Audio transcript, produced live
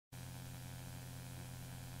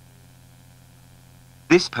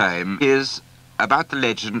This poem is about the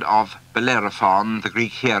legend of Bellerophon, the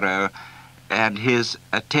Greek hero, and his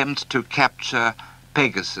attempt to capture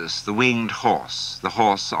Pegasus, the winged horse, the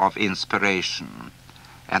horse of inspiration.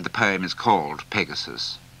 And the poem is called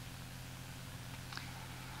Pegasus.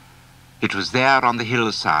 It was there on the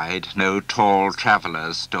hillside, no tall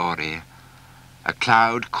traveller's story. A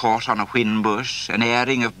cloud caught on a whin-bush, an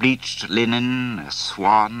airing of bleached linen, a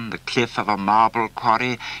swan, the cliff of a marble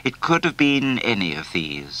quarry. It could have been any of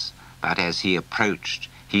these, but as he approached,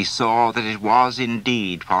 he saw that it was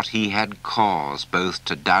indeed what he had cause both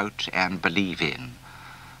to doubt and believe in.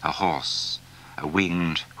 A horse, a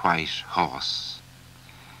winged white horse.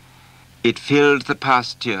 It filled the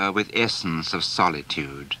pasture with essence of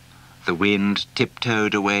solitude. The wind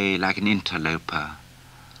tiptoed away like an interloper.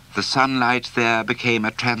 The sunlight there became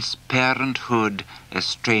a transparent hood,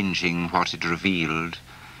 estranging what it revealed,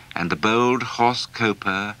 and the bold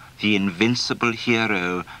horse-coper, the invincible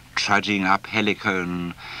hero, trudging up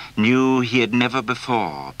Helicon, knew he had never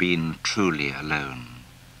before been truly alone.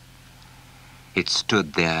 It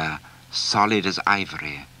stood there, solid as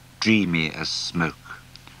ivory, dreamy as smoke,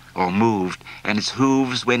 or moved, and its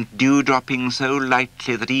hooves went dew-dropping so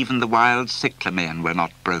lightly that even the wild cyclamen were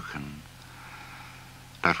not broken.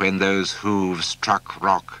 But when those hooves struck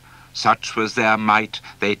rock, such was their might,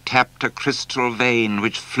 they tapped a crystal vein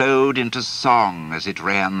which flowed into song as it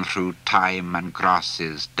ran through thyme and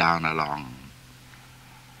grasses down along.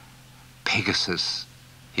 Pegasus,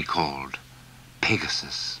 he called,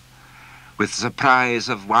 Pegasus, with the surprise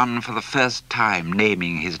of one for the first time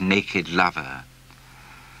naming his naked lover.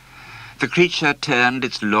 The creature turned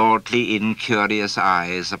its lordly, incurious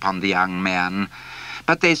eyes upon the young man,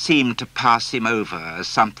 but they seemed to pass him over as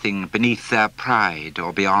something beneath their pride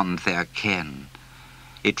or beyond their ken.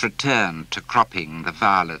 It returned to cropping the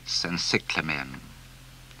violets and cyclamen.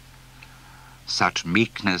 Such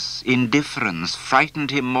meekness, indifference, frightened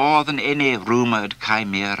him more than any rumoured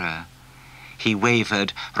chimera. He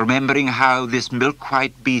wavered, remembering how this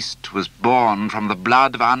milk-white beast was born from the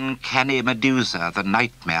blood of uncanny Medusa, the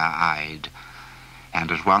nightmare-eyed.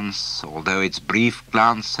 And at once, although its brief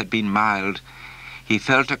glance had been mild, he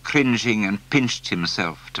felt a cringing and pinched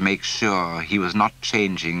himself to make sure he was not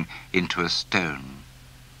changing into a stone.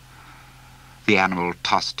 The animal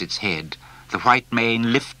tossed its head. The white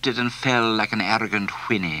mane lifted and fell like an arrogant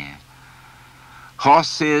whinny.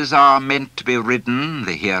 "Horses are meant to be ridden,"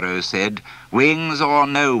 the hero said, "wings or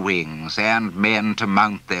no wings, and men to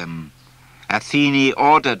mount them. Athene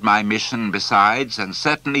ordered my mission besides, and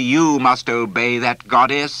certainly you must obey that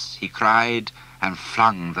goddess," he cried, and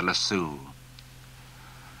flung the lasso.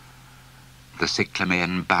 The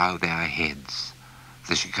cyclamen bow their heads.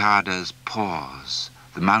 The cicadas pause.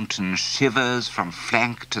 The mountain shivers from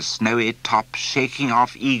flank to snowy top, shaking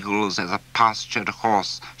off eagles as a pastured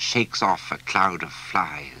horse shakes off a cloud of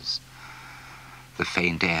flies. The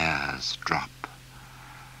faint airs drop.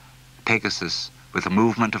 Pegasus, with a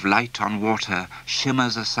movement of light on water,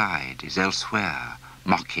 shimmers aside, is elsewhere,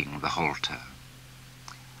 mocking the halter.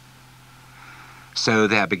 So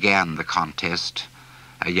there began the contest.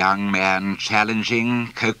 A young man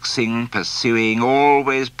challenging, coaxing, pursuing,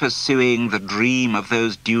 always pursuing the dream of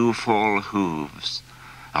those dew-fall hooves.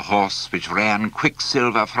 A horse which ran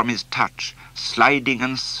quicksilver from his touch, sliding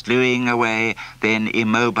and slewing away, then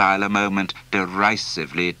immobile a moment,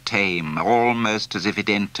 derisively tame, almost as if it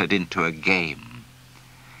entered into a game.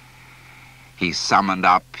 He summoned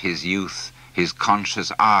up his youth, his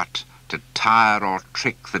conscious art, to tire or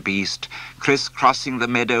trick the beast, criss-crossing the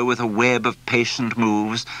meadow with a web of patient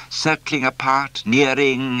moves, circling apart,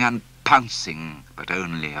 nearing and pouncing, but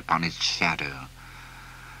only upon its shadow.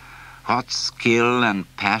 What skill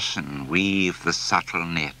and passion weave the subtle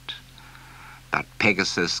net! But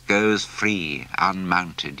Pegasus goes free,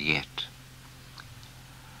 unmounted yet.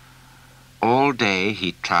 All day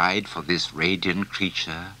he tried for this radiant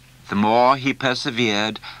creature. The more he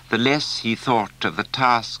persevered, the less he thought of the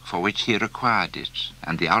task for which he required it,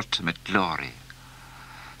 and the ultimate glory.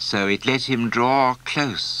 So it let him draw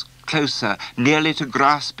close, closer, nearly to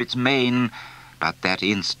grasp its mane, but that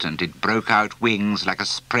instant it broke out wings like a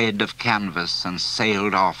spread of canvas and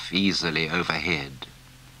sailed off easily overhead.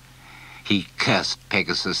 He cursed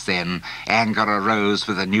Pegasus then. Anger arose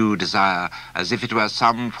with a new desire, as if it were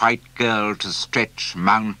some white girl to stretch,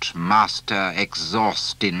 mount, master,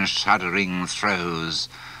 exhaust in shuddering throes.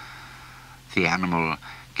 The animal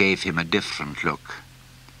gave him a different look.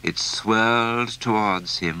 It swirled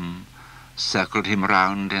towards him, circled him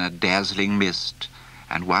round in a dazzling mist,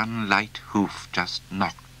 and one light hoof just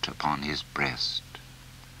knocked upon his breast.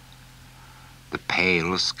 The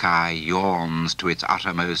pale sky yawns to its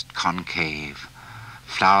uttermost concave.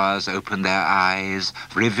 Flowers open their eyes,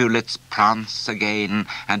 rivulets prance again,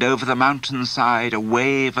 and over the mountainside a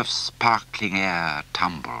wave of sparkling air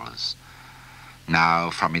tumbles. Now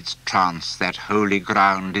from its trance that holy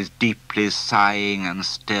ground is deeply sighing and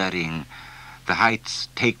stirring. The heights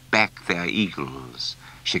take back their eagles,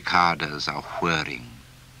 cicadas are whirring.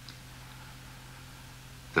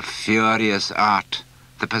 The furious art,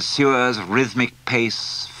 the pursuer's rhythmic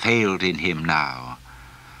pace failed in him now.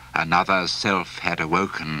 Another self had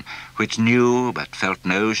awoken, which knew but felt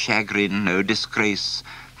no chagrin, no disgrace,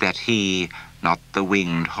 that he, not the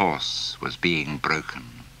winged horse, was being broken.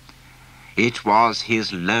 It was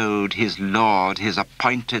his load, his lord, his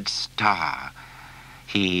appointed star,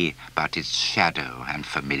 he but its shadow and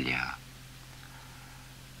familiar.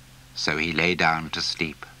 So he lay down to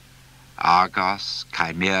sleep. Argos,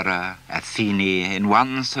 Chimera, Athene in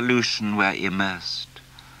one solution were immersed.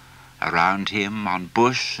 Around him, on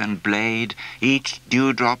bush and blade, each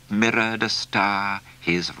dewdrop mirrored a star,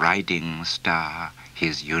 his riding star,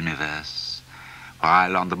 his universe,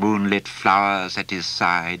 while on the moonlit flowers at his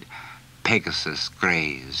side, Pegasus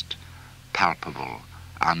grazed, palpable,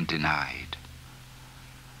 undenied.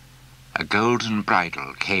 A golden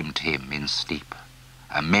bridle came to him in sleep,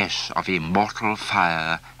 a mesh of immortal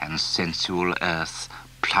fire and sensual earth,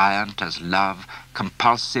 pliant as love,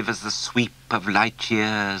 compulsive as the sweep of light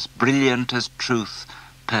years, brilliant as truth,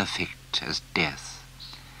 perfect as death.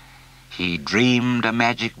 He dreamed a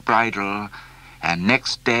magic bridle, and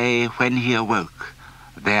next day when he awoke,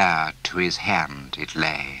 there to his hand it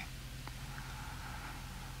lay.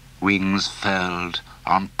 Wings furled,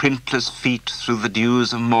 on printless feet through the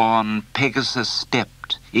dews of morn, Pegasus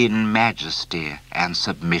stepped in majesty and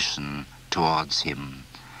submission towards him.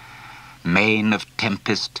 Mane of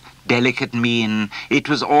tempest, delicate mien, it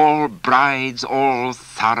was all brides, all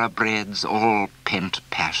thoroughbreds, all pent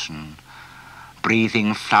passion.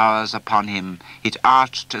 Breathing flowers upon him, it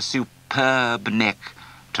arched a superb neck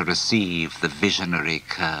to receive the visionary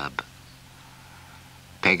curb.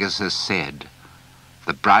 Pegasus said,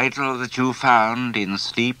 "The bridle that you found in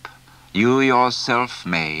sleep, you yourself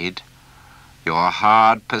made. Your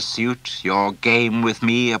hard pursuit, your game with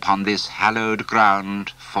me upon this hallowed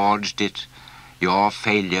ground forged it, your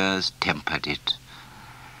failures tempered it.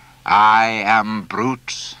 I am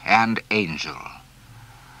brute and angel.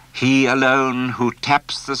 He alone who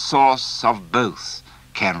taps the source of both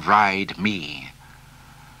can ride me.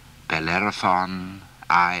 Bellerophon,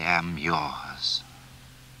 I am yours."